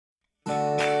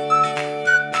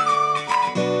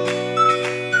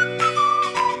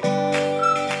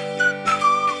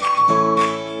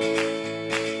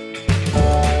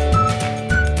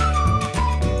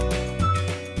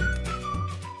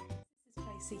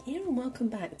here and welcome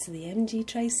back to the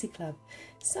MGTracey Club.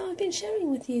 So I've been sharing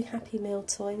with you Happy Meal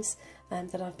toys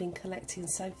that I've been collecting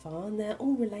so far, and they're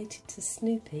all related to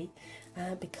Snoopy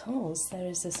because there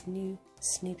is this new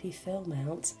Snoopy film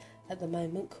out at the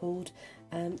moment called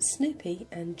Snoopy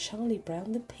and Charlie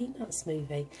Brown, the Peanuts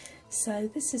movie.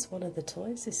 So this is one of the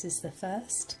toys, this is the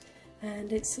first,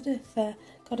 and it's sort of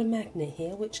got a magnet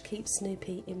here which keeps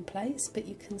Snoopy in place, but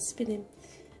you can spin him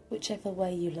whichever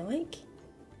way you like.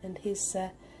 And his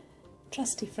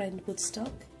trusty friend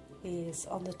Woodstock is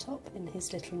on the top in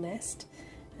his little nest,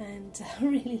 and I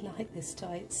really like this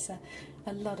toy. It's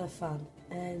a lot of fun.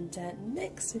 And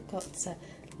next we've got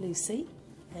Lucy,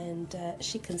 and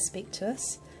she can speak to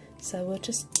us, so we'll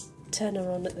just turn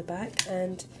her on at the back,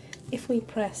 and if we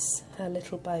press her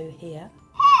little bow here,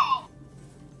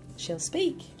 she'll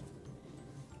speak.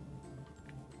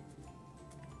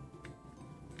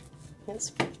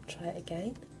 Let's try it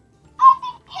again.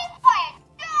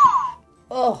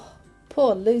 Oh,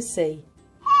 poor Lucy.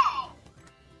 Hey,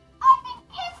 I've been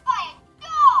kissed by a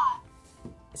dog.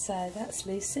 So that's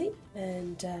Lucy,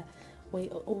 and we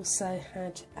also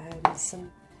had some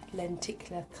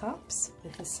lenticular cups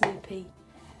with the Snoopy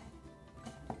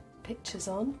pictures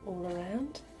on all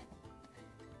around,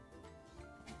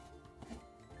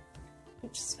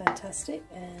 which is fantastic.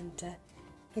 And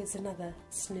here's another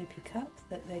Snoopy cup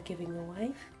that they're giving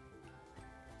away.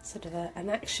 Sort of an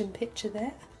action picture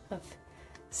there of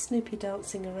Snoopy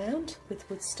dancing around with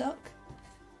Woodstock.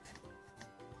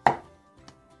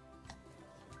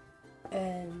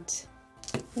 And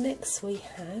next we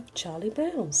have Charlie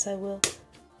Brown, so we'll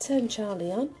turn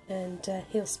Charlie on and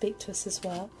he'll speak to us as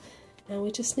well. And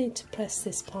we just need to press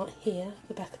this part here,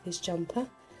 the back of his jumper,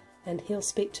 and he'll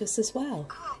speak to us as well.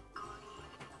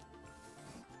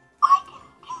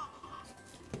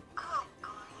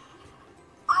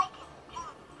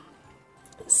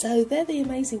 So they're the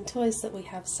amazing toys that we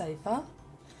have so far,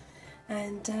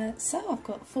 and so I've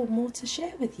got 4 more to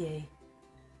share with you.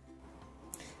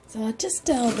 So I'll just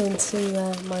delve into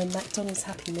my McDonald's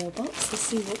Happy Meal box to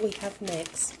see what we have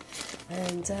next.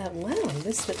 And wow,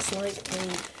 this looks like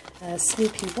the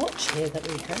Snoopy watch here that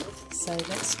we have, so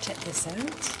let's check this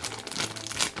out.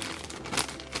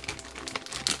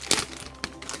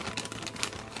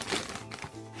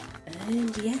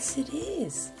 And yes, it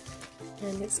is.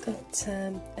 And it's got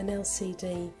an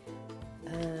LCD,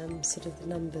 sort of the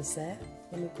numbers there,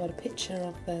 and we've got a picture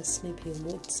of Snoopy and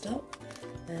Woodstock,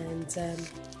 and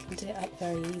you can do it up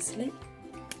very easily.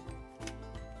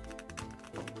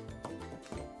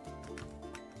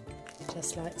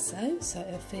 Just like so, so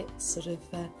it'll fit sort of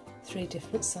 3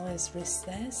 different size wrists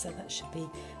there, so that should be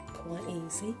quite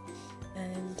easy.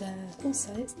 And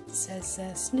also it says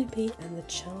Snoopy and the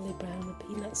Charlie Brown the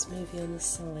Peanuts movie on the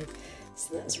side.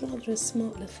 So that's rather a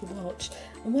smart little watch,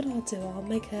 and what I'll do, I'll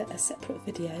make a separate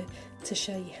video to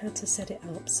show you how to set it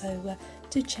up, so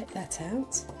do check that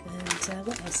out. And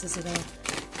what else is in our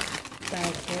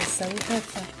bag here? So we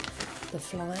have the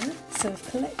flyer, so I've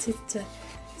collected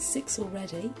 6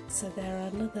 already, so there are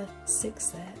another 6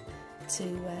 there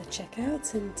to check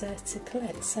out and to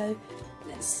collect. So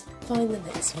let's find the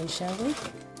next one, shall we?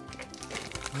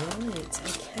 Right,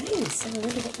 okay, so I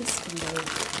wonder what this can do.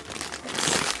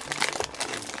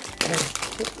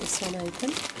 Put this one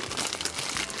open.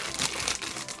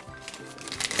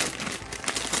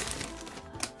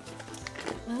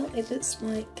 Well, it looks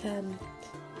like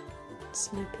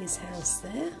Snoopy's house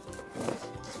there.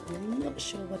 I'm not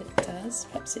sure what it does.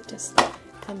 Perhaps it just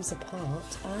comes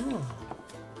apart. Ah,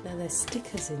 now there's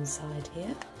stickers inside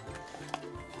here.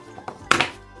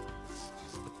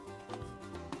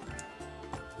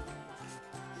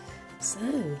 So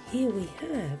here we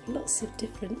have lots of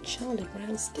different Charlie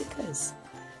Brown stickers.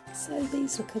 So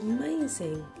these look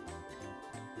amazing.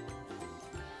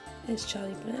 There's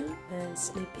Charlie Brown and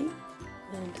Snoopy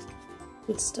and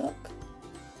Woodstock.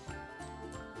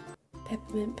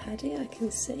 Peppermint Patty I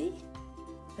can see,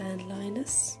 and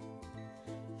Linus.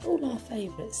 All our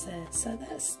favourites there, so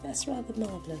that's rather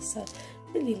marvellous. So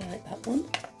I really like that one.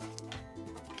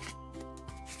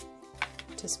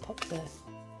 Just pop the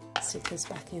stickers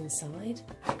back inside.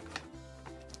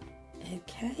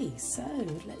 Okay, so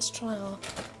let's try our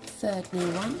 3rd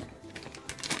new one,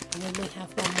 and then we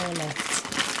have 1 more left.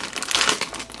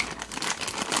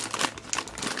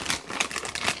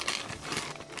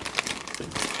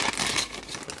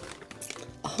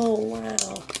 Oh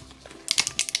wow,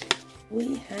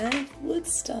 we have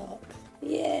Woodstock,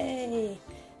 yay!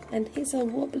 And here's a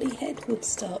wobbly head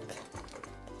Woodstock.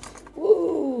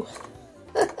 Woo!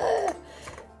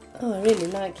 Oh, I really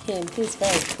like him, he's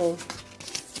very cool.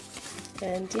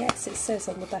 And yes, it says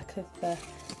on the back of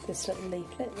this little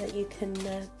leaflet that you can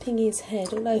ping his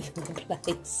head all over the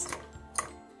place.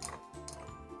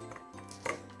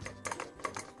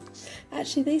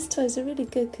 Actually, these toys are really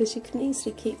good because you can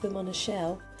easily keep them on a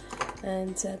shelf,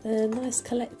 and they're nice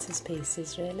collector's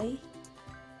pieces, really.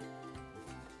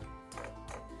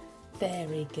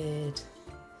 Very good.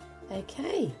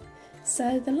 Okay,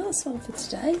 so the last one for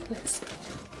today, let's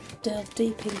delve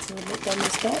deep into the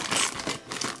McDonald's box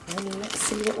and let's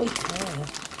see what we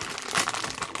have.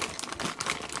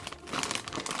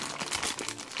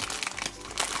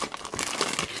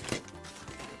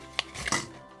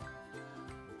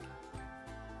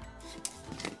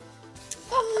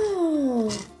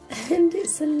 Oh, and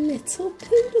it's a little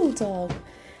poodle dog.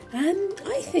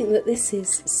 I think that this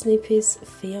is Snoopy's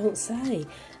fiancée,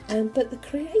 but the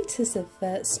creators of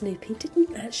Snoopy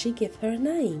didn't actually give her a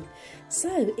name.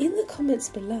 So in the comments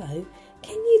below,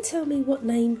 can you tell me what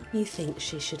name you think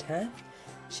she should have?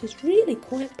 She's really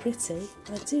quite pretty.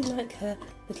 I do like her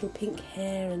little pink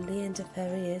hair and the end of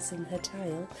her ears and her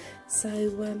tail. So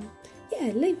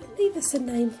yeah, leave us a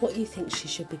name for what you think she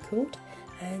should be called,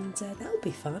 and that'll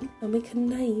be fun, and we can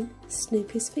name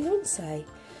Snoopy's fiancée.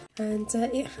 And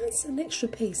it has an extra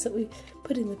piece that we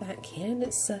put in the back here, and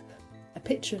it's a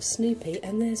picture of Snoopy,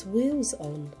 and there's wheels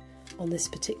on this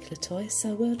particular toy,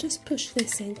 so we'll just push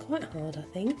this in quite hard, I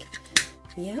think.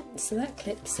 Yep, so that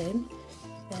clips in,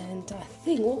 and I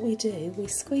think what we do, we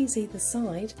squeeze either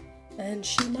side and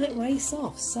she might race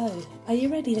off. So are you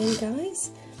ready then,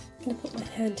 guys? I'm going to put my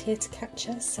hand here to catch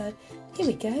her, so here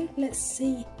we go, let's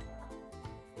see.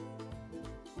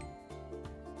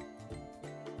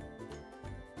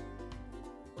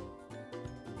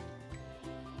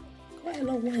 Quite a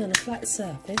long way on a flat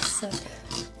surface, so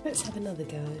let's have another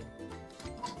go.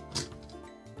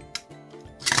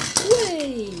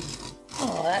 Yay!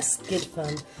 Oh, that's good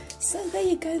fun. So there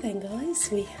you go then, guys.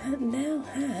 We now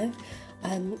have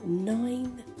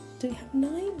 9. Do we have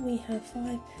 9? We have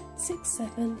 5, 6,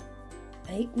 7,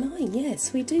 8, 9.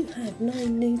 Yes, we do have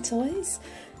 9 new toys,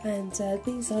 and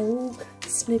these are all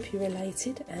Snoopy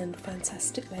related and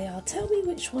fantastic they are. Tell me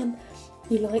which one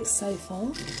you like so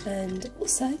far, and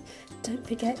also don't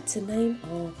forget to name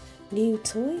our new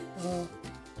toy, our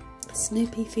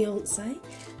Snoopy fiancée,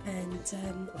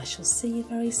 and I shall see you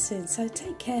very soon. So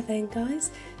take care then,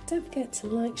 guys. Don't forget to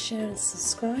like, share and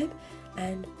subscribe,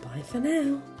 and bye for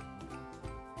now.